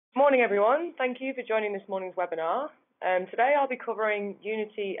Morning everyone, thank you for joining this morning's webinar. Today I'll be covering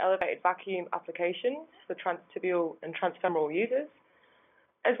Unity elevated vacuum applications for transtibial and transfemoral users,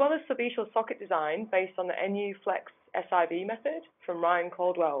 as well as Subischial socket design based on the NU-FlexSIV method from Ryan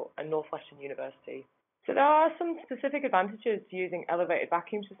Caldwell and Northwestern University. So there are some specific advantages to using elevated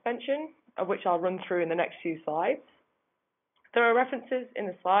vacuum suspension, of which I'll run through in the next few slides. There are references in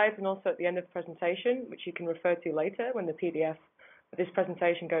the slides and also at the end of the presentation, which you can refer to later when the PDF this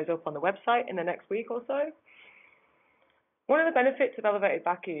presentation goes up on the website in the next week or so. One of the benefits of elevated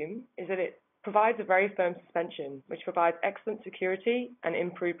vacuum is that it provides a very firm suspension, which provides excellent security and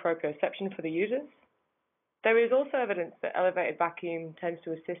improved proprioception for the users. There is also evidence that elevated vacuum tends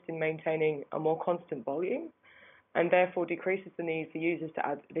to assist in maintaining a more constant volume and therefore decreases the need for users to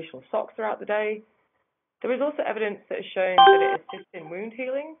add additional socks throughout the day. There is also evidence that has shown that it assists in wound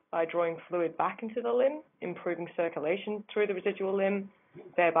healing by drawing fluid back into the limb, improving circulation through the residual limb,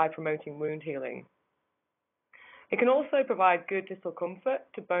 thereby promoting wound healing. It can also provide good distal comfort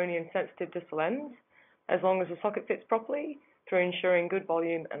to bony and sensitive distal ends, as long as the socket fits properly, through ensuring good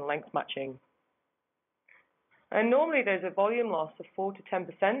volume and length matching. And normally there's a volume loss of 4 to 10%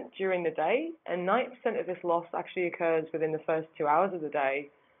 during the day, and 90% of this loss actually occurs within the first 2 hours of the day.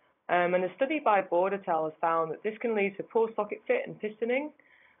 And a study by Board et al. Has found that this can lead to poor socket fit and pistoning,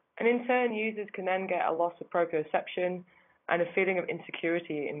 and in turn users can then get a loss of proprioception and a feeling of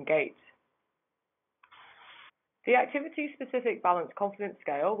insecurity in gait. The activity-specific balanced confidence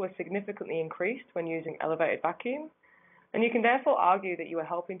scale was significantly increased when using elevated vacuum, and you can therefore argue that you are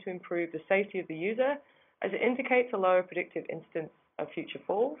helping to improve the safety of the user, as it indicates a lower predictive incidence of future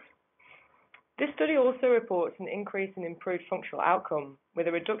falls. This study also reports an increase in improved functional outcome, with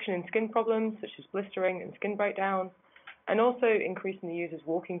a reduction in skin problems such as blistering and skin breakdown, and also increasing the user's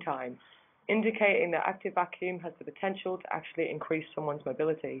walking time, indicating that active vacuum has the potential to actually increase someone's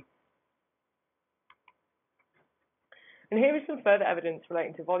mobility. And here is some further evidence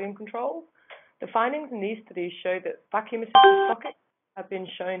relating to volume control. The findings in these studies show that vacuum-assisted sockets have been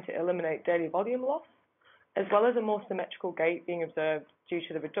shown to eliminate daily volume loss, as well as a more symmetrical gait being observed due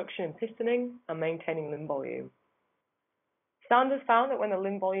to the reduction in pistoning and maintaining limb volume. Standards found that when the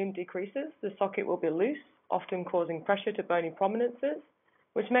limb volume decreases, the socket will be loose, often causing pressure to bony prominences,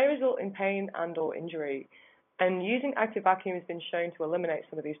 which may result in pain and/or injury. And using active vacuum has been shown to eliminate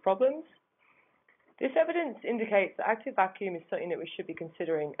some of these problems. This evidence indicates that active vacuum is something that we should be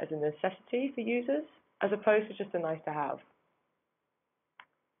considering as a necessity for users, as opposed to just a nice to have.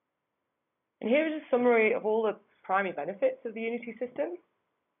 And here is a summary of all the primary benefits of the Unity system.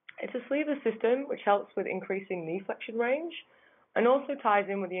 It's a sleeveless system which helps with increasing knee flexion range and also ties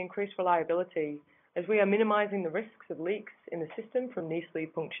in with the increased reliability, as we are minimizing the risks of leaks in the system from knee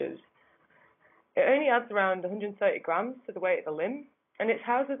sleeve punctures. It only adds around 130 grams to the weight of the limb, and it's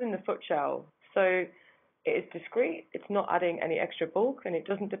housed within the foot shell, so it is discrete, it's not adding any extra bulk, and it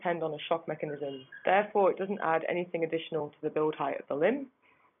doesn't depend on a shock mechanism. Therefore, it doesn't add anything additional to the build height of the limb.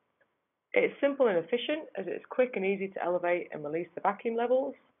 It is simple and efficient, as it is quick and easy to elevate and release the vacuum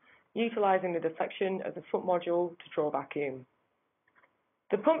levels, utilizing the deflection of the foot module to draw vacuum.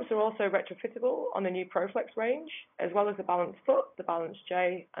 The pumps are also retrofittable on the new ProFlex range, as well as the Balance Foot, the Balance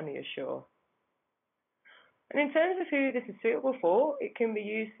J, and the Össur. And in terms of who this is suitable for, it can be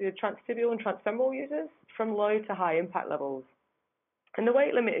used for transtibial and transfemoral users from low to high impact levels. And the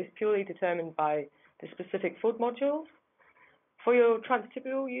weight limit is purely determined by the specific foot modules. For your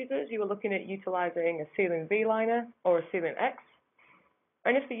transtibial users, you are looking at utilizing a ceiling V liner or a ceiling X.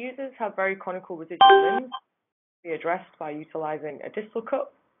 And if the users have very conical residual limbs, be addressed by utilizing a distal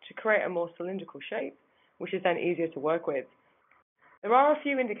cup to create a more cylindrical shape, which is then easier to work with. There are a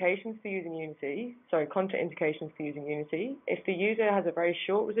few indications for using Unity, contraindications for using Unity, if the user has a very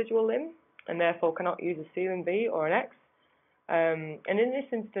short residual limb and therefore cannot use a ceiling V or an X. And in this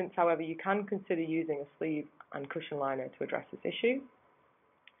instance, however, you can consider using a sleeve and cushion liner to address this issue.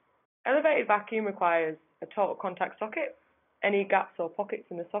 Elevated vacuum requires a total contact socket. Any gaps or pockets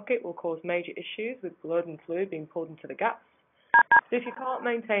in the socket will cause major issues with blood and fluid being pulled into the gaps. So if you can't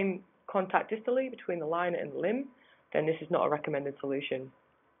maintain contact distally between the liner and the limb, then this is not a recommended solution.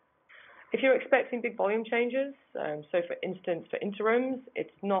 If you're expecting big volume changes, so for instance for interims,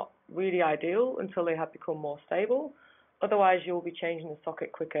 it's not really ideal until they have become more stable. Otherwise, you'll be changing the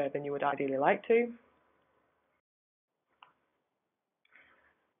socket quicker than you would ideally like to.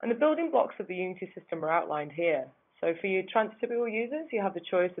 And the building blocks of the Unity system are outlined here. So for your transtibial users, you have the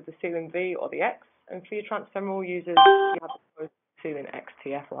choice of the ceiling V or the X, and for your transfemoral users, you have the choice of the ceiling X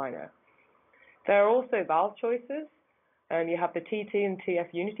TF liner. There are also valve choices. You have the TT and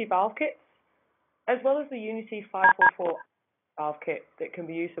TF Unity valve kits, as well as the Unity 544 valve kit that can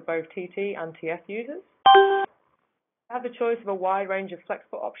be used for both TT and TF users. You have the choice of a wide range of flex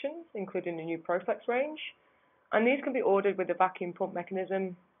foot options, including the new ProFlex range, and these can be ordered with a vacuum pump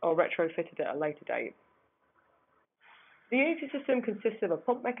mechanism or retrofitted at a later date. The Unity system consists of a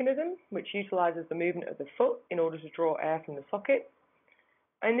pump mechanism, which utilises the movement of the foot in order to draw air from the socket.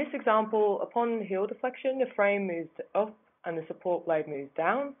 In this example, upon heel deflection, the frame moves up and the support blade moves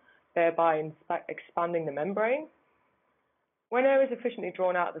down, thereby expanding the membrane. When air is efficiently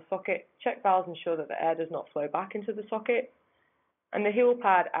drawn out of the socket, check valves ensure that the air does not flow back into the socket, and the heel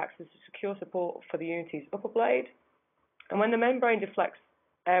pad acts as a secure support for the Unity's upper blade. And when the membrane deflects,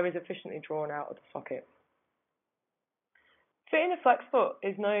 air is efficiently drawn out of the socket. Fitting a flex foot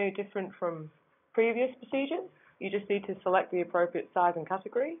is no different from previous procedures. You just need to select the appropriate size and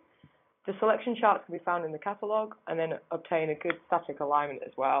category. The selection charts can be found in the catalogue, and then obtain a good static alignment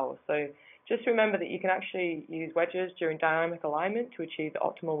as well. So just remember that you can actually use wedges during dynamic alignment to achieve the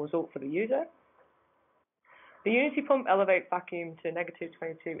optimal result for the user. The Unity pump elevates vacuum to negative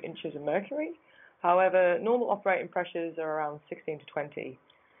 22 inches of mercury. However, normal operating pressures are around 16 to 20.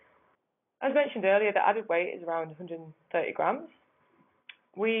 As mentioned earlier, the added weight is around 130 grams.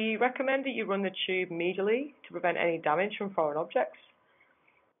 We recommend that you run the tube medially to prevent any damage from foreign objects.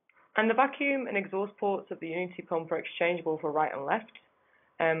 And the vacuum and exhaust ports of the Unity pump are exchangeable for right and left.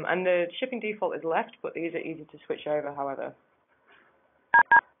 And the shipping default is left, but these are easy to switch over, however.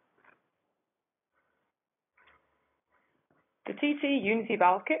 The TT Unity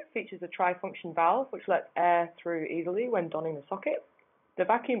valve kit features a tri-function valve which lets air through easily when donning the socket. The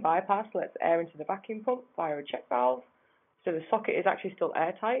vacuum bypass lets air into the vacuum pump via a check valve, so the socket is actually still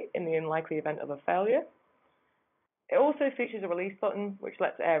airtight in the unlikely event of a failure. It also features a release button which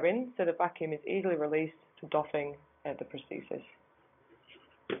lets air in, so the vacuum is easily released to doffing at the prosthesis.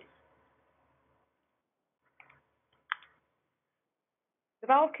 The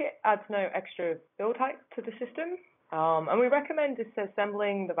valve kit adds no extra build height to the system, and we recommend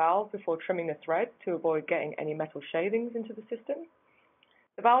disassembling the valve before trimming the thread to avoid getting any metal shavings into the system.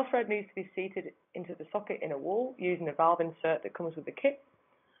 The valve thread needs to be seated into the socket in a wall using a valve insert that comes with the kit.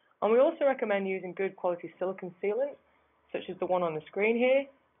 And we also recommend using good quality silicone sealant, such as the one on the screen here,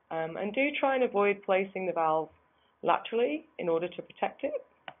 and do try and avoid placing the valve laterally in order to protect it.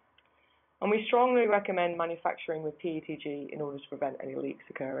 And we strongly recommend manufacturing with PETG in order to prevent any leaks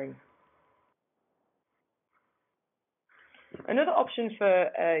occurring. Another option for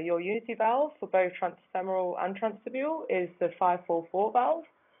your Unity valve for both transfemoral and transfibular is the 544 valve.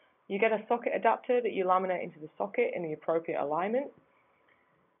 You get a socket adapter that you laminate into the socket in the appropriate alignment,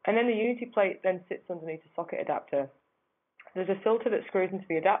 and then the Unity plate then sits underneath the socket adapter. There's a filter that screws into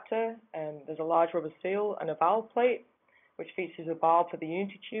the adapter, and there's a large rubber seal and a valve plate, which features a barb for the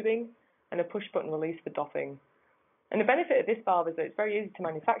Unity tubing and a push-button release for doffing. And the benefit of this valve is that it's very easy to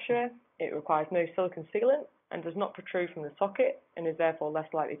manufacture, it requires no silicone sealant, and does not protrude from the socket, and is therefore less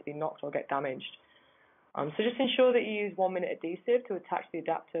likely to be knocked or get damaged. So just ensure that you use 1-minute adhesive to attach the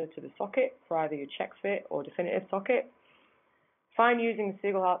adapter to the socket for either your check fit or definitive socket. Find using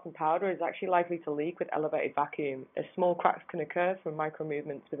Seagull Hearts and powder is actually likely to leak with elevated vacuum, as small cracks can occur from micro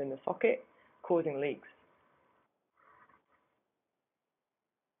movements within the socket, causing leaks.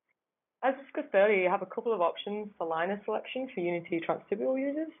 As discussed earlier, you have a couple of options for liner selection for Unity transfibular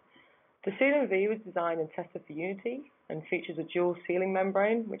users. The Sealing V was designed and tested for Unity and features a dual sealing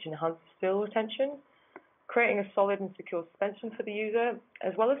membrane which enhances seal retention, creating a solid and secure suspension for the user,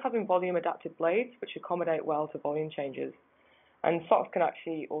 as well as having volume adapted blades which accommodate well to volume changes. And socks can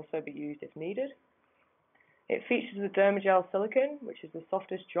actually also be used if needed. It features a dermagel silicone, which is the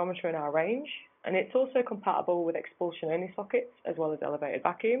softest geometry in our range, and it's also compatible with expulsion-only sockets as well as elevated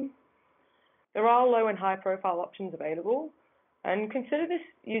vacuum. There are low and high profile options available, and consider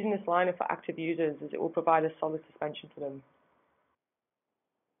using this liner for active users as it will provide a solid suspension for them.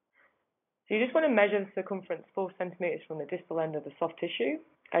 So you just want to measure the circumference 4 centimeters from the distal end of the soft tissue,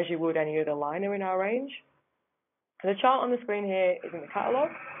 as you would any other liner in our range. The chart on the screen here is in the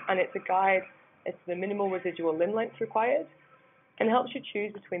catalogue, and it's a guide as to the minimal residual limb length required, and helps you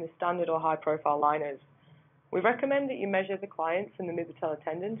choose between the standard or high profile liners. We recommend that you measure the client from the mid-patellar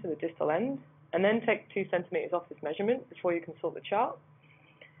tendon to the distal end, and then take 2 centimeters off this measurement before you consult the chart.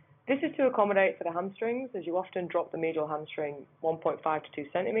 This is to accommodate for the hamstrings, as you often drop the medial hamstring 1.5 to 2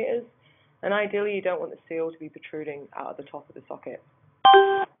 centimeters, and ideally you don't want the seal to be protruding out of the top of the socket.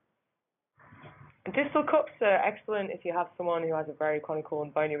 Distal cups are excellent if you have someone who has a very conical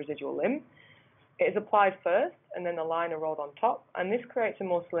and bony residual limb. It is applied first, and then the liner rolled on top, and this creates a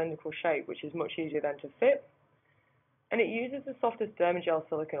more cylindrical shape, which is much easier then to fit. And it uses the softest dermagel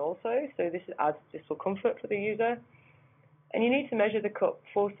silicone also, so this adds distal comfort for the user. And you need to measure the cup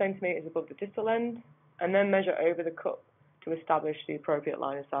 4 centimetres above the distal end, and then measure over the cup to establish the appropriate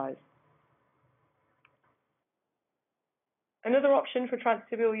liner size. Another option for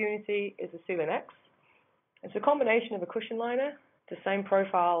transtibial unity is the Sealant X. It's a combination of a cushion liner, the same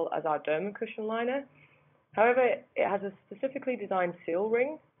profile as our Derma cushion liner. However, it has a specifically designed seal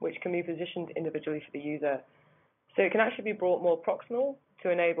ring, which can be positioned individually for the user. So it can actually be brought more proximal to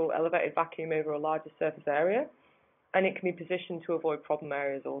enable elevated vacuum over a larger surface area, and it can be positioned to avoid problem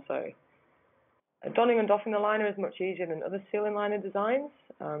areas also. Donning and doffing the liner is much easier than other sealing liner designs,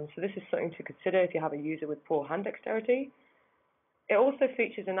 so this is something to consider if you have a user with poor hand dexterity. It also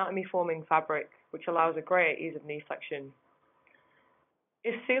features anatomy-forming fabric, which allows a greater ease of knee flexion.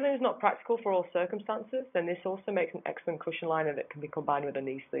 If sealing is not practical for all circumstances, then this also makes an excellent cushion liner that can be combined with a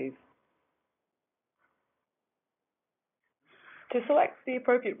knee sleeve. To select the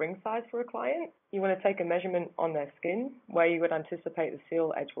appropriate ring size for a client, you want to take a measurement on their skin, where you would anticipate the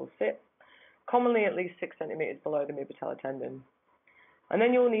seal edge will sit, commonly at least 6 centimetres below the mid-patellar tendon. And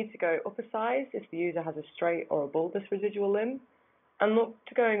then you'll need to go up a size if the user has a straight or a bulbous residual limb, and look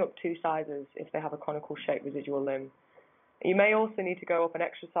to going up 2 sizes if they have a conical shaped residual limb. You may also need to go up an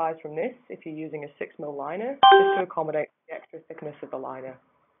extra size from this if you're using a 6mm liner, just to accommodate the extra thickness of the liner.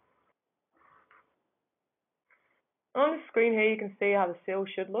 On the screen here you can see how the seal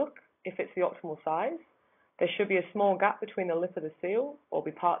should look if it's the optimal size. There should be a small gap between the lip of the seal, or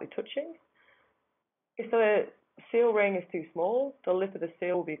be partly touching. If the seal ring is too small, the lip of the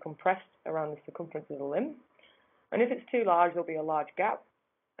seal will be compressed around the circumference of the limb. And if it's too large, there'll be a large gap.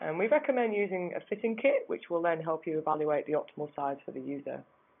 And we recommend using a fitting kit, which will then help you evaluate the optimal size for the user.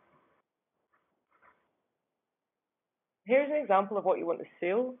 Here's an example of where you want the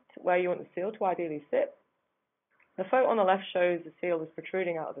seal to ideally sit. The photo on the left shows the seal is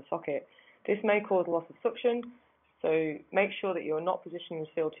protruding out of the socket. This may cause loss of suction, so make sure that you're not positioning the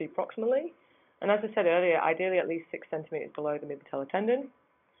seal too proximally. And as I said earlier, ideally at least 6 centimetres below the mid-patellar tendon.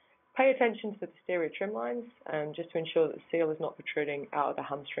 Pay attention to the posterior trim lines, just to ensure that the seal is not protruding out of the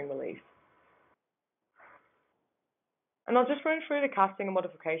hamstring relief. And I'll just run through the casting and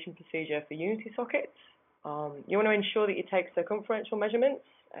modification procedure for unity sockets. You want to ensure that you take circumferential measurements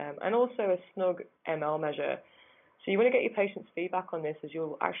and also a snug ml measure. So you want to get your patient's feedback on this, as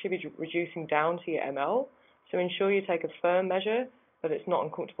you'll actually be reducing down to your ml. So ensure you take a firm measure, but it's not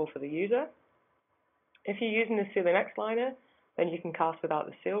uncomfortable for the user. If you're using the Sealant X liner, then you can cast without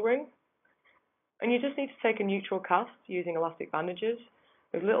the seal ring. And you just need to take a neutral cast using elastic bandages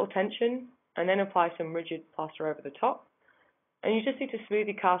with little tension, and then apply some rigid plaster over the top. And you just need to smooth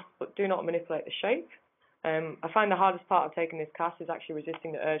your cast, but do not manipulate the shape. I find the hardest part of taking this cast is actually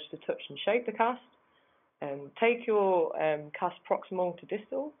resisting the urge to touch and shape the cast. Take your cast proximal to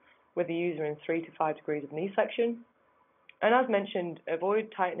distal, with the user in 3 to 5 degrees of knee flexion. And as mentioned,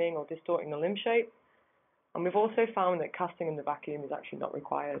 avoid tightening or distorting the limb shape. And we've also found that casting in the vacuum is actually not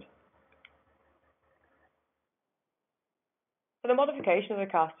required. For the modification of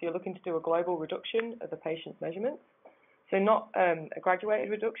the cast, you're looking to do a global reduction of the patient's measurements. So not a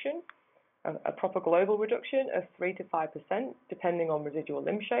graduated reduction, a proper global reduction of 3 to 5%, depending on residual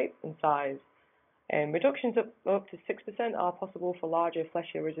limb shape and size. Reductions up to 6% are possible for larger,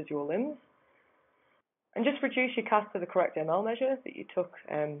 fleshier residual limbs. And just reduce your cast to the correct ml measure that you took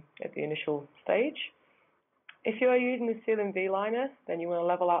at the initial stage. If you are using the Sealant V liner, then you want to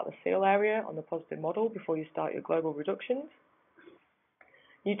level out the seal area on the positive model before you start your global reductions.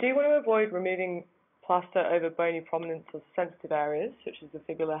 You do want to avoid removing plaster over bony prominence or sensitive areas, such as the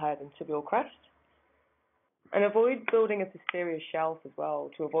fibular head and tibial crest. And avoid building a posterior shelf as well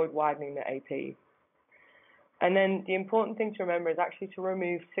to avoid widening the AP. And then the important thing to remember is actually to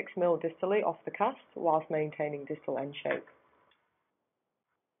remove 6mm distally off the cast whilst maintaining distal end shape.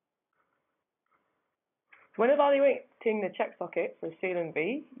 When evaluating the check socket for a Sealant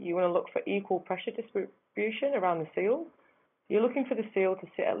V, you want to look for equal pressure distribution around the seal. You're looking for the seal to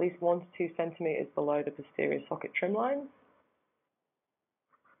sit at least 1 to 2 centimetres below the posterior socket trim line.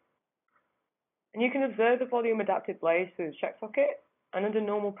 And you can observe the volume adapted blades through the check socket, and under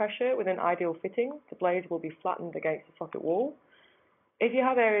normal pressure with an ideal fitting, the blades will be flattened against the socket wall. If you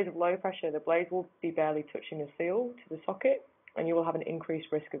have areas of low pressure, the blades will be barely touching the seal to the socket, and you will have an increased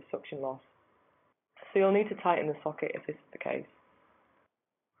risk of suction loss. So you'll need to tighten the socket if this is the case.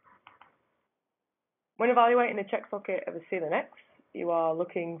 When evaluating the check socket of a Sealant X, you are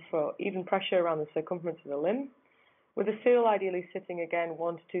looking for even pressure around the circumference of the limb, with the seal ideally sitting again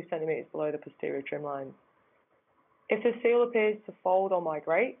 1 to 2 centimetres below the posterior trim line. If the seal appears to fold or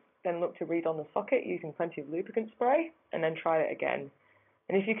migrate, then look to read on the socket using plenty of lubricant spray, and then try it again.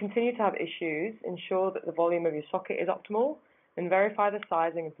 And if you continue to have issues, ensure that the volume of your socket is optimal and verify the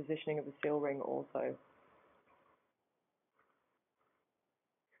sizing and positioning of the seal ring also.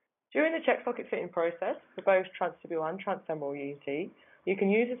 During the check socket fitting process for both transtibial and transfemoral unity, you can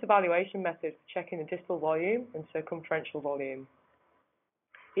use this evaluation method for checking the distal volume and circumferential volume.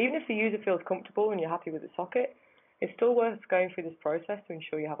 Even if the user feels comfortable and you're happy with the socket, it's still worth going through this process to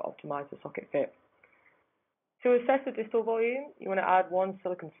ensure you have optimized the socket fit. To assess the distal volume, you want to add one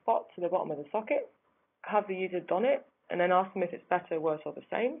silicone spot to the bottom of the socket, have the user don it, and then ask them if it's better, worse, or the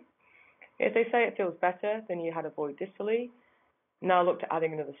same. If they say it feels better, then you had a void distally. Now look to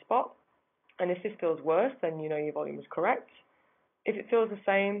adding another spot, and if this feels worse, then you know your volume is correct. If it feels the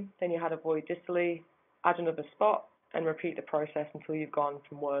same, then you had a void distally, add another spot, and repeat the process until you've gone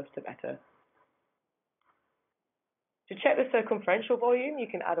from worse to better. To check the circumferential volume, you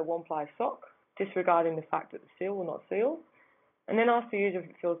can add a one-ply sock, disregarding the fact that the seal will not seal, and then ask the user if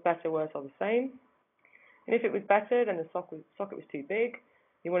it feels better, worse, or the same. And if it was better, then the socket was too big.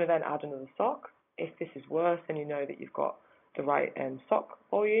 You want to then add another sock. If this is worse, then you know that you've got the right sock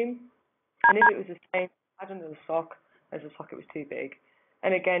volume. And if it was the same, add another sock as the socket was too big.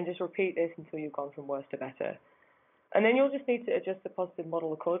 And again, just repeat this until you've gone from worse to better. And then you'll just need to adjust the positive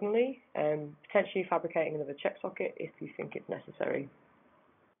model accordingly, potentially fabricating another check socket if you think it's necessary.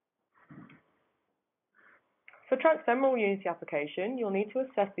 For transfemoral unity application, you'll need to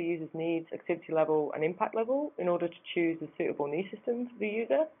assess the user's needs, activity level, and impact level in order to choose a suitable knee system for the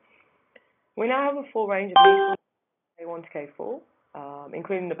user. We now have a full range of knee systems, K1 to K4,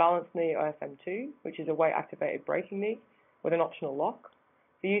 including the balanced knee OFM2, which is a weight-activated braking knee with an optional lock,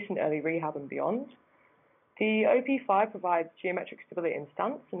 for use in early rehab and beyond. The OP5 provides geometric stability and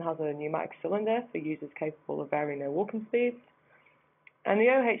stance and has a pneumatic cylinder for users capable of varying their walking speeds. And the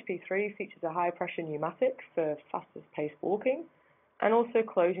OHP3 features a high-pressure pneumatic for fastest-paced walking, and also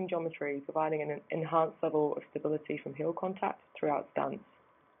closing geometry, providing an enhanced level of stability from heel contact throughout stance.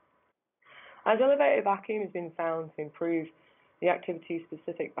 As elevated vacuum has been found to improve the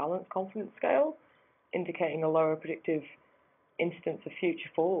activity-specific balance confidence scale, indicating a lower predictive incidence of future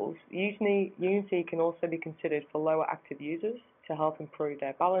falls, Unity can also be considered for lower active users to help improve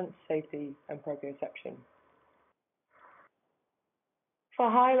their balance, safety, and proprioception. For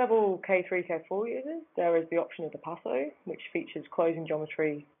high-level K3, K4 users, there is the option of the PASO, which features closing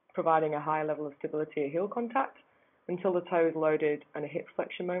geometry, providing a high level of stability at heel contact until the toe is loaded and a hip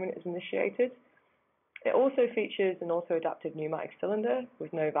flexion moment is initiated. It also features an auto-adaptive pneumatic cylinder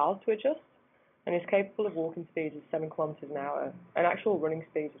with no valves to adjust, and is capable of walking speeds of 7 kilometers an hour and actual running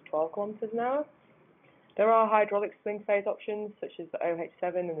speeds of 12 kilometers an hour. There are hydraulic swing phase options such as the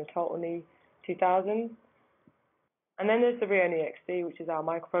OH7 and the Total Knee 2000. And then there's the RHEO KNEE XC, which is our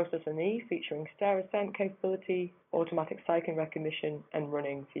microprocessor knee featuring stair ascent capability, automatic cycling recognition, and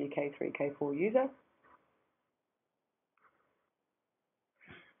running for your K3, K4 user.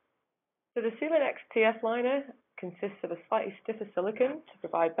 So the Sealant X TS liner consists of a slightly stiffer silicone to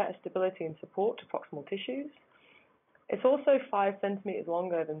provide better stability and support to proximal tissues. It's also 5 centimeters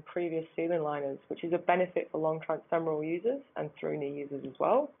longer than previous sealant liners, which is a benefit for long transfemoral users and through knee users as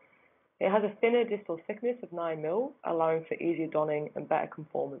well. It has a thinner distal thickness of 9 mil, allowing for easier donning and better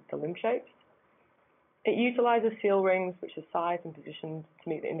conformance to limb shapes. It utilizes seal rings, which are sized and positioned to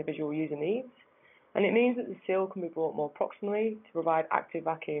meet the individual user needs, and it means that the seal can be brought more proximally to provide active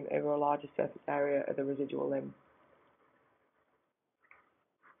vacuum over a larger surface area of the residual limb.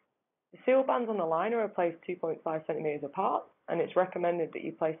 The seal bands on the liner are placed 2.5 centimeters apart, and it's recommended that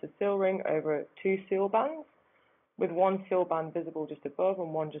you place the seal ring over 2 seal bands, with one seal band visible just above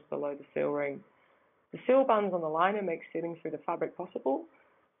and one just below the seal ring. The seal bands on the liner make sealing through the fabric possible,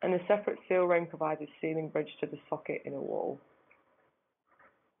 and the separate seal ring provides a sealing bridge to the socket in a wall.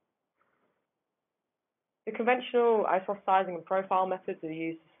 The conventional ISOS sizing and profile methods are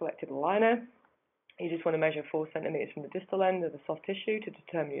used to select the liner. You just want to measure 4 centimeters from the distal end of the soft tissue to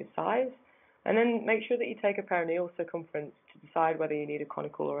determine your size, and then make sure that you take a perineal circumference to decide whether you need a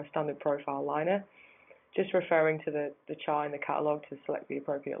conical or a standard profile liner, just referring to the chart in the catalogue to select the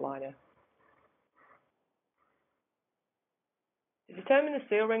appropriate liner. To determine the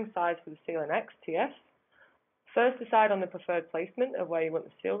seal ring size for the Sealant X TS, first decide on the preferred placement of where you want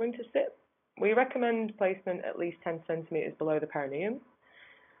the seal ring to sit. We recommend placement at least 10 centimeters below the perineum.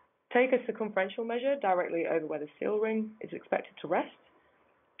 Take a circumferential measure directly over where the seal ring is expected to rest,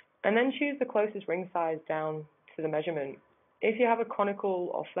 and then choose the closest ring size down to the measurement. If you have a conical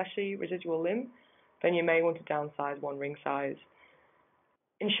or fleshy residual limb, then you may want to downsize one ring size.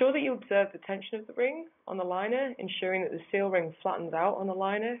 Ensure that you observe the tension of the ring on the liner, ensuring that the seal ring flattens out on the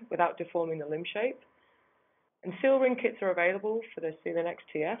liner without deforming the limb shape. And seal ring kits are available for the Seal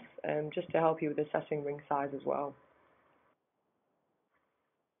XTF, just to help you with assessing ring size as well.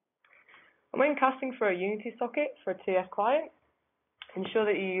 And when casting for a Unity socket for a TF client, ensure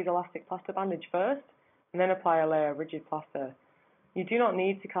that you use elastic plaster bandage first, and then apply a layer of rigid plaster. You do not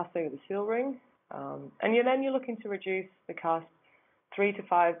need to cast over the seal ring, and you're looking to reduce the cast 3 to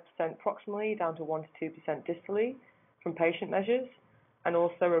 5% proximally down to 1 to 2% distally from patient measures, and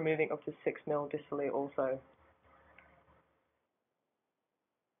also removing up to 6 mil distally also.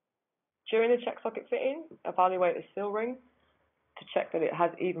 During the check socket fitting, evaluate the seal ring to check that it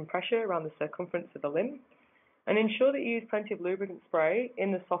has even pressure around the circumference of the limb, and ensure that you use plenty of lubricant spray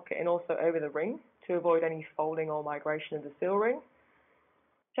in the socket and also over the ring to avoid any folding or migration of the seal ring.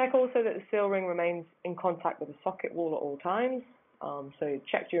 Check also that the seal ring remains in contact with the socket wall at all times, so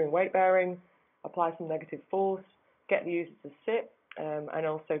check during weight bearing, apply some negative force, get the user to sit, and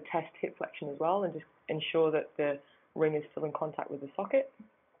also test hip flexion as well, and just ensure that the ring is still in contact with the socket.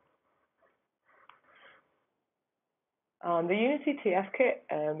 The Unity TF kit,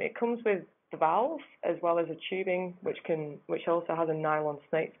 it comes with the valve as well as a tubing which also has a nylon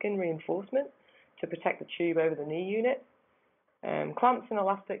snakeskin reinforcement to protect the tube over the knee unit. Clamps and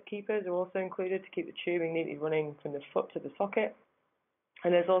elastic keepers are also included to keep the tubing neatly running from the foot to the socket.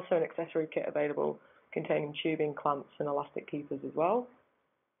 And there's also an accessory kit available containing tubing, clamps and elastic keepers as well.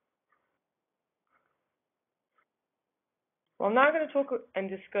 Well, I'm now going to talk and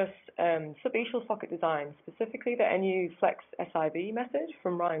discuss Subischial socket design, specifically the NU-FlexSIV method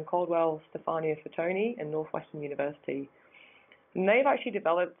from Ryan Caldwell, Stefania Fatoni, and Northwestern University. And they've actually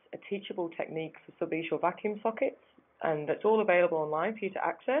developed a teachable technique for Subischial vacuum sockets, and that's all available online for you to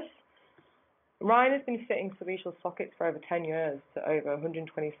access. Ryan has been fitting Subischial sockets for over 10 years to over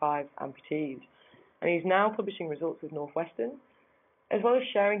 125 amputees, and he's now publishing results with Northwestern, as well as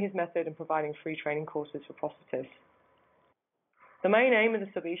sharing his method and providing free training courses for prosthetists. The main aim of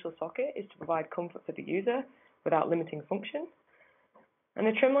the Subischial socket is to provide comfort for the user without limiting function, and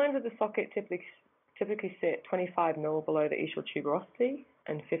the trim lines of the socket typically sit 25 mil below the ischial tuberosity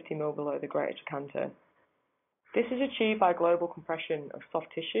and 50 mil below the greater trochanter. This is achieved by global compression of soft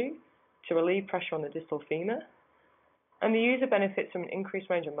tissue to relieve pressure on the distal femur, and the user benefits from an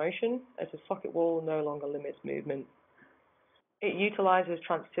increased range of motion as the socket wall no longer limits movement. It utilizes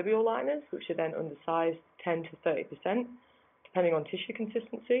transtibial liners, which are then undersized 10 to 30%, depending on tissue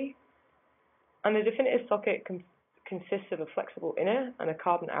consistency, and the definitive socket consists of a flexible inner and a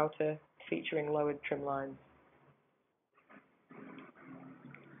carbon outer featuring lowered trim lines.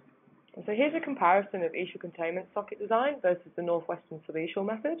 And so here's a comparison of ischial containment socket design versus the Northwestern Subischial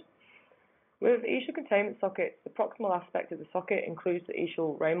method. With ischial containment sockets, the proximal aspect of the socket includes the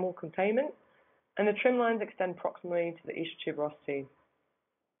ischial ramal containment, and the trim lines extend proximally to the ischial tuberosity.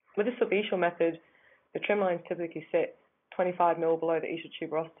 With the Subischial method, the trim lines typically sit 25 mil below the ischial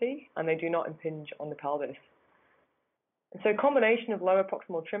tuberosity, and they do not impinge on the pelvis. And so a combination of lower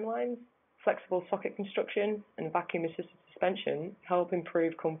proximal trim lines, flexible socket construction, and vacuum-assisted suspension help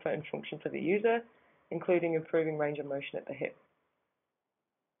improve comfort and function for the user, including improving range of motion at the hip.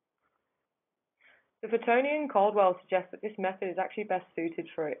 The Fatoni and Caldwell suggest that this method is actually best suited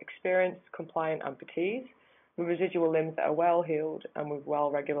for experienced, compliant amputees with residual limbs that are well healed and with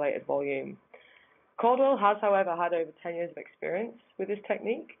well-regulated volume. Caldwell has, however, had over 10 years of experience with this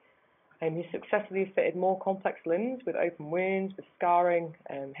technique, and he's successfully fitted more complex limbs with open wounds, with scarring,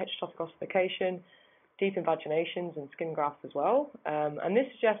 heterotopic ossification, deep invaginations, and skin grafts as well. And this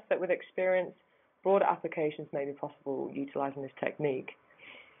suggests that with experience, broader applications may be possible utilizing this technique.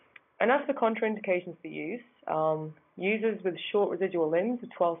 And as for contraindications for use, users with short residual limbs of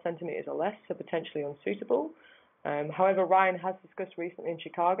 12 centimeters or less are potentially unsuitable. However, Ryan has discussed recently in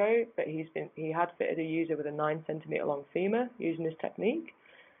Chicago that he had fitted a user with a 9 centimeter long femur using this technique.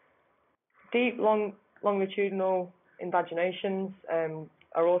 Deep, longitudinal invaginations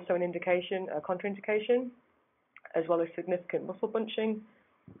are also an indication, a contraindication, as well as significant muscle bunching,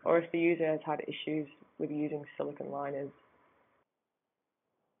 or if the user has had issues with using silicone liners.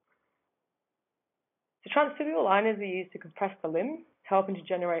 The transtibial liners are used to compress the limb, helping to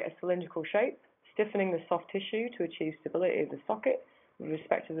generate a cylindrical shape, stiffening the soft tissue to achieve stability of the socket with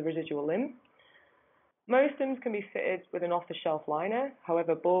respect to the residual limb. Most limbs can be fitted with an off-the-shelf liner.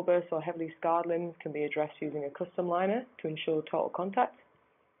 However, bulbous or heavily scarred limbs can be addressed using a custom liner to ensure total contact.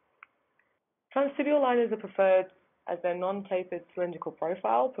 Transtibial liners are preferred as their non-tapered cylindrical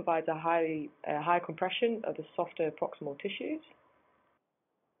profile provides a high compression of the softer proximal tissues.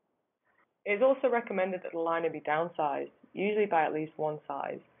 It is also recommended that the liner be downsized, usually by at least one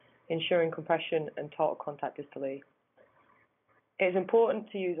size, ensuring compression and total contact distally. It is important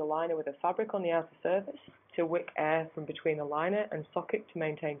to use a liner with a fabric on the outer surface to wick air from between the liner and socket to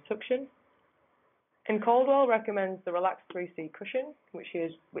maintain suction. And Caldwell recommends the Relax 3C cushion, which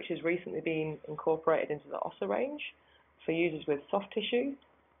has recently been incorporated into the Össur range for users with soft tissue.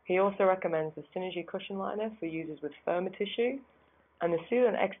 He also recommends the Synergy cushion liner for users with firmer tissue, and the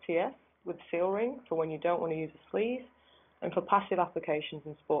Sealant XTS with seal ring for when you don't want to use a sleeve, and for passive applications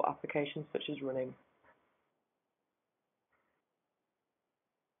and sport applications such as running.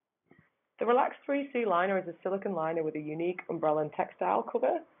 The Relax 3C liner is a silicone liner with a unique umbrella and textile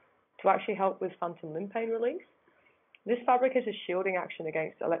cover to actually help with phantom limb pain relief. This fabric has a shielding action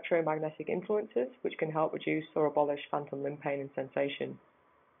against electromagnetic influences, which can help reduce or abolish phantom limb pain and sensation.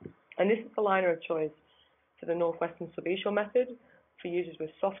 And this is the liner of choice for the Northwestern Subischial method for users with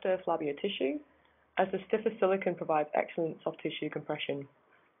softer, flabbier tissue, as the stiffer silicone provides excellent soft tissue compression.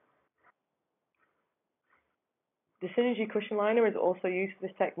 The Synergy cushion liner is also used for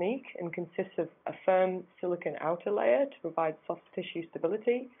this technique and consists of a firm silicone outer layer to provide soft tissue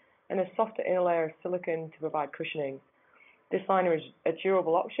stability and a softer inner layer of silicone to provide cushioning. This liner is a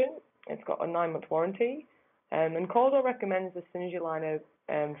durable option. It's got a 9-month warranty, and Caldwell recommends the Synergy liner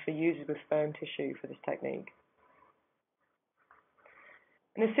for users with firm tissue for this technique.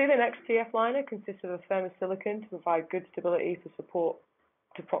 And the Sealant XTF liner consists of a firmer silicone to provide good stability for support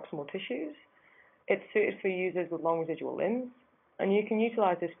to proximal tissues. It's suited for users with long residual limbs, and you can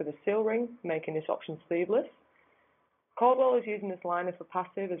utilize this with a seal ring, making this option sleeveless. Caldwell is using this liner for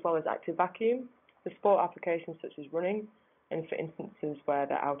passive as well as active vacuum, for sport applications such as running, and for instances where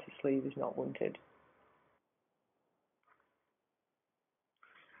the outer sleeve is not wanted.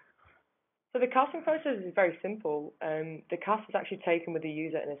 So the casting process is very simple. The cast is actually taken with the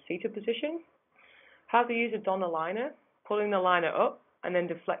user in a seated position. Have the user don a liner, pulling the liner up and then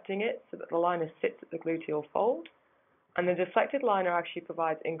deflecting it so that the liner sits at the gluteal fold. And the deflected liner actually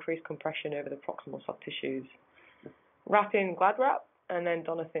provides increased compression over the proximal soft tissues. Wrap in Glad Wrap and then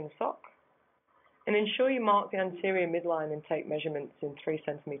don a thin sock. And ensure you mark the anterior midline and take measurements in 3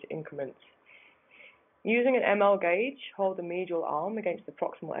 centimeter increments. Using an ml gauge, hold the medial arm against the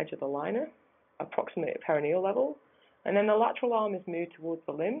proximal edge of the liner, approximately at perineal level, and then the lateral arm is moved towards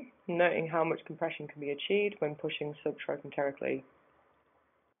the limb, noting how much compression can be achieved when pushing subtrochanterically.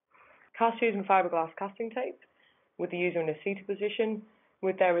 Cast using fiberglass casting tape, with the user in a seated position,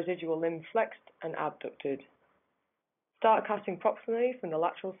 with their residual limb flexed and abducted. Start casting proximally from the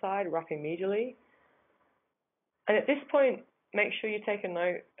lateral side, wrapping medially. And at this point, make sure you take a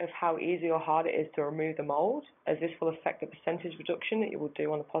note of how easy or hard it is to remove the mold, as this will affect the percentage reduction that you will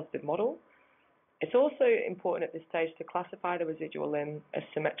do on the positive model. It's also important at this stage to classify the residual limb as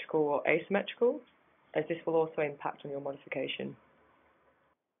symmetrical or asymmetrical, as this will also impact on your modification.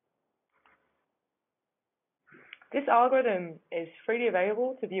 This algorithm is freely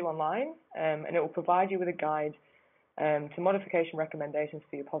available to view online, and it will provide you with a guide to modification recommendations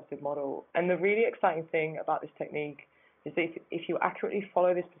for your positive model. And the really exciting thing about this technique is that if you accurately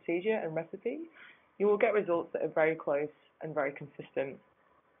follow this procedure and recipe, you will get results that are very close and very consistent.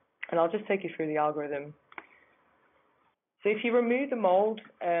 And I'll just take you through the algorithm. So if you remove the mold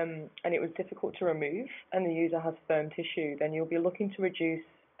and it was difficult to remove and the user has firm tissue, then you'll be looking to reduce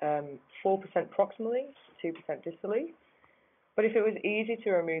 4% proximally, 2% distally. But if it was easy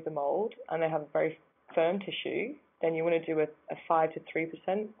to remove the mold and they have a very firm tissue, then you want to do a 5 to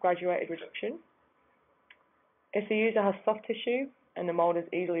 3% graduated reduction. If the user has soft tissue and the mold is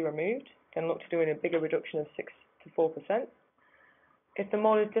easily removed, then look to doing a bigger reduction of 6 to 4%. If the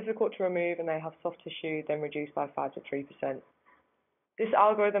mold is difficult to remove and they have soft tissue, then reduce by 5 to 3%. This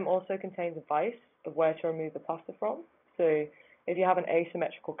algorithm also contains advice of where to remove the plaster from. So if you have an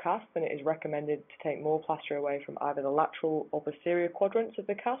asymmetrical cast, then it is recommended to take more plaster away from either the lateral or posterior quadrants of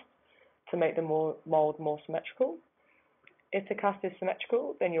the cast to make the mold more symmetrical. If the cast is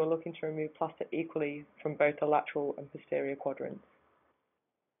symmetrical, then you're looking to remove plaster equally from both the lateral and posterior quadrants.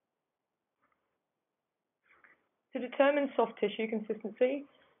 To determine soft tissue consistency,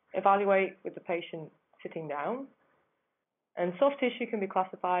 evaluate with the patient sitting down. And soft tissue can be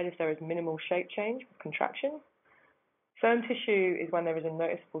classified if there is minimal shape change with contraction. Firm tissue is when there is a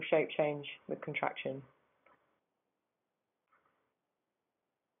noticeable shape change with contraction.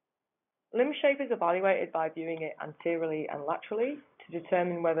 Limb shape is evaluated by viewing it anteriorly and laterally to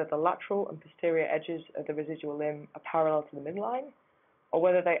determine whether the lateral and posterior edges of the residual limb are parallel to the midline, or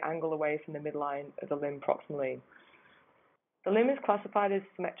whether they angle away from the midline of the limb proximally. The limb is classified as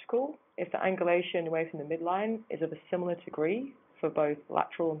symmetrical if the angulation away from the midline is of a similar degree for both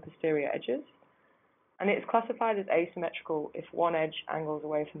lateral and posterior edges, and it is classified as asymmetrical if one edge angles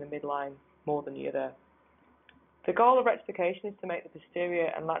away from the midline more than the other. The goal of rectification is to make the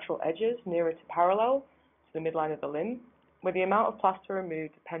posterior and lateral edges nearer to parallel to the midline of the limb, with the amount of plaster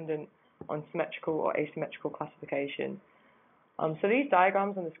removed dependent on symmetrical or asymmetrical classification. So these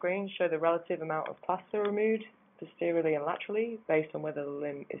diagrams on the screen show the relative amount of plaster removed posteriorly and laterally based on whether the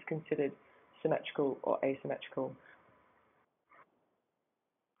limb is considered symmetrical or asymmetrical.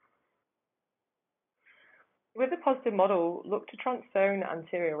 With the positive model, look to transfer an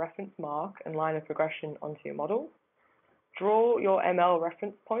anterior reference mark and line of progression onto your model. Draw your ML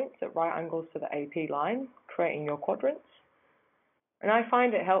reference points at right angles to the AP line, creating your quadrants. And I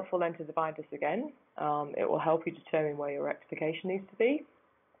find it helpful then to divide this again. It will help you determine where your rectification needs to be.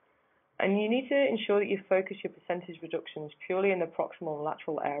 And you need to ensure that you focus your percentage reductions purely in the proximal and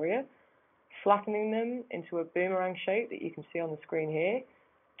lateral area, flattening them into a boomerang shape that you can see on the screen here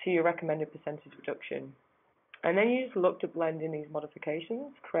to your recommended percentage reduction. And then you just look to blend in these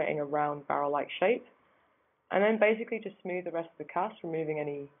modifications, creating a round barrel-like shape, and then basically just smooth the rest of the cast, removing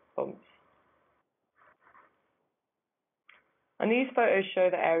any bumps. And these photos show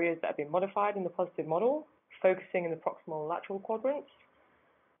the areas that have been modified in the positive model, focusing in the proximal and lateral quadrants.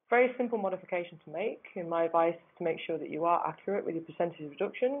 Very simple modification to make, and my advice is to make sure that you are accurate with your percentage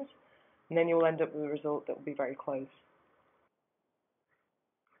reductions, and then you'll end up with a result that will be very close.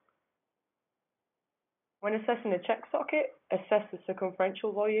 When assessing a check socket, assess the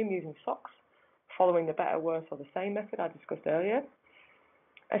circumferential volume using SOX, following the better, worse, or the same method I discussed earlier.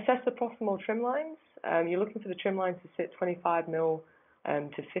 Assess the proximal trim lines. You're looking for the trim lines to sit 25 mm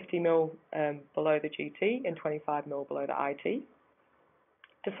to 50 mm below the GT and 25 mm below the IT.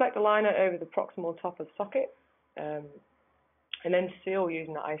 Deflect the liner over the proximal top of socket, and then seal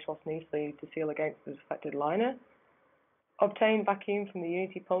using the ISROS knee sleeve to seal against the deflected liner. Obtain vacuum from the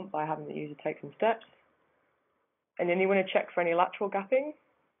Unity pump by having the user take some steps. And then you want to check for any lateral gapping.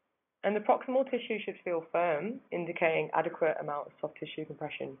 And the proximal tissue should feel firm, indicating adequate amount of soft tissue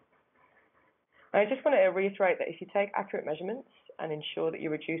compression. And I just want to reiterate that if you take accurate measurements and ensure that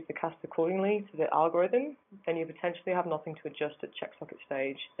you reduce the cast accordingly to the algorithm, then you potentially have nothing to adjust at check socket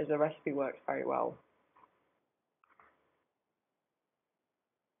stage, as the recipe works very well.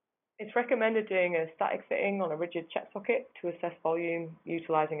 It's recommended doing a static fitting on a rigid check socket to assess volume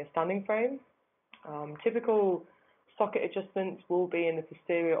utilizing a standing frame. Typical socket adjustments will be in the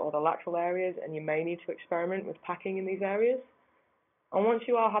posterior or the lateral areas, and you may need to experiment with packing in these areas. And once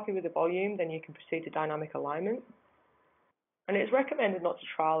you are happy with the volume, then you can proceed to dynamic alignment. And it's recommended not to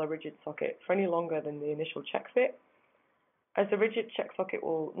trial a rigid socket for any longer than the initial check fit, as the rigid check socket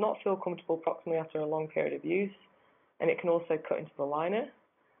will not feel comfortable proximally after a long period of use, and it can also cut into the liner.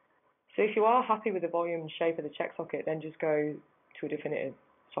 So if you are happy with the volume and shape of the check socket, then just go to a definitive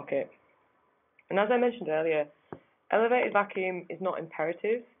socket. And as I mentioned earlier, elevated vacuum is not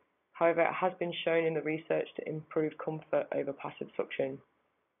imperative. However, it has been shown in the research to improve comfort over passive suction.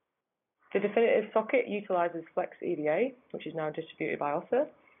 The definitive socket utilizes FlexEVA, which is now distributed by Össur,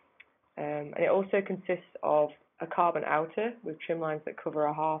 and it also consists of a carbon outer with trim lines that cover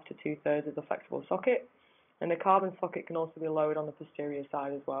a half to 2/3 of the flexible socket, and the carbon socket can also be lowered on the posterior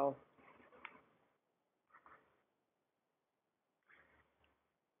side as well.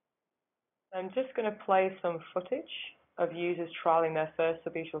 I'm just going to play some footage of users trialing their first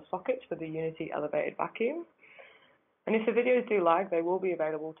subischial sockets with the Unity elevated vacuum. And if the videos do lag, they will be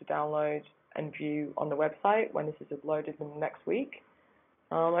available to download and view on the website when this is uploaded in the next week.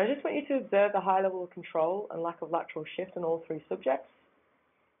 I just want you to observe the high level of control and lack of lateral shift on all three subjects.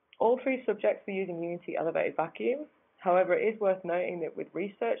 All three subjects were using Unity elevated vacuum. However, it is worth noting that with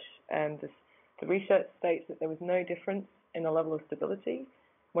research, the research states that there was no difference in the level of stability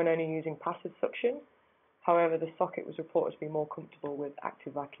when only using passive suction. However, the socket was reported to be more comfortable with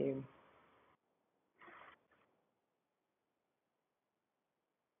active vacuum.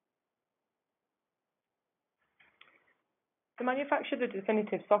 To manufacture the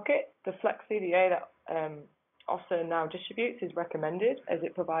definitive socket, the FlexEVA that Össur now distributes is recommended, as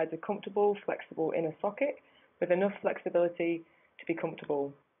it provides a comfortable, flexible inner socket with enough flexibility to be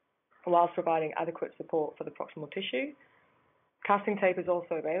comfortable, whilst providing adequate support for the proximal tissue. Casting tape is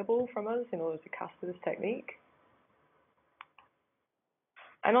also available from us in order to cast for this technique.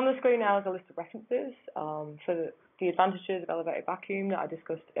 And on the screen now is a list of references for the advantages of elevated vacuum that I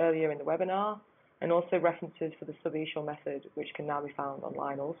discussed earlier in the webinar, and also references for the Subischial method, which can now be found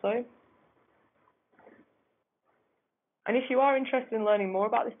online also. And if you are interested in learning more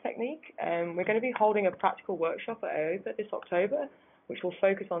about this technique, we're going to be holding a practical workshop at EOPA this October, which will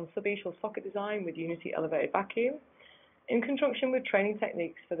focus on subischial socket design with Unity elevated vacuum, in conjunction with training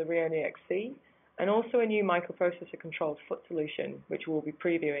techniques for the RHEO KNEE XC, and also a new microprocessor-controlled foot solution, which we'll be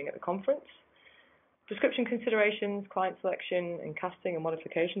previewing at the conference. Description considerations, client selection, and casting and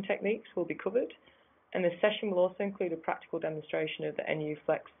modification techniques will be covered, And this session will also include a practical demonstration of the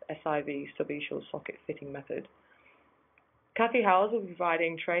NU-FlexSIV Subischial socket fitting method. Kathy Howells will be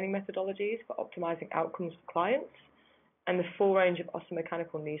providing training methodologies for optimizing outcomes for clients, and the full range of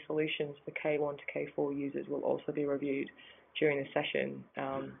ostomechanical knee solutions for K1 to K4 users will also be reviewed during the session.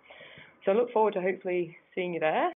 So I look forward to hopefully seeing you there.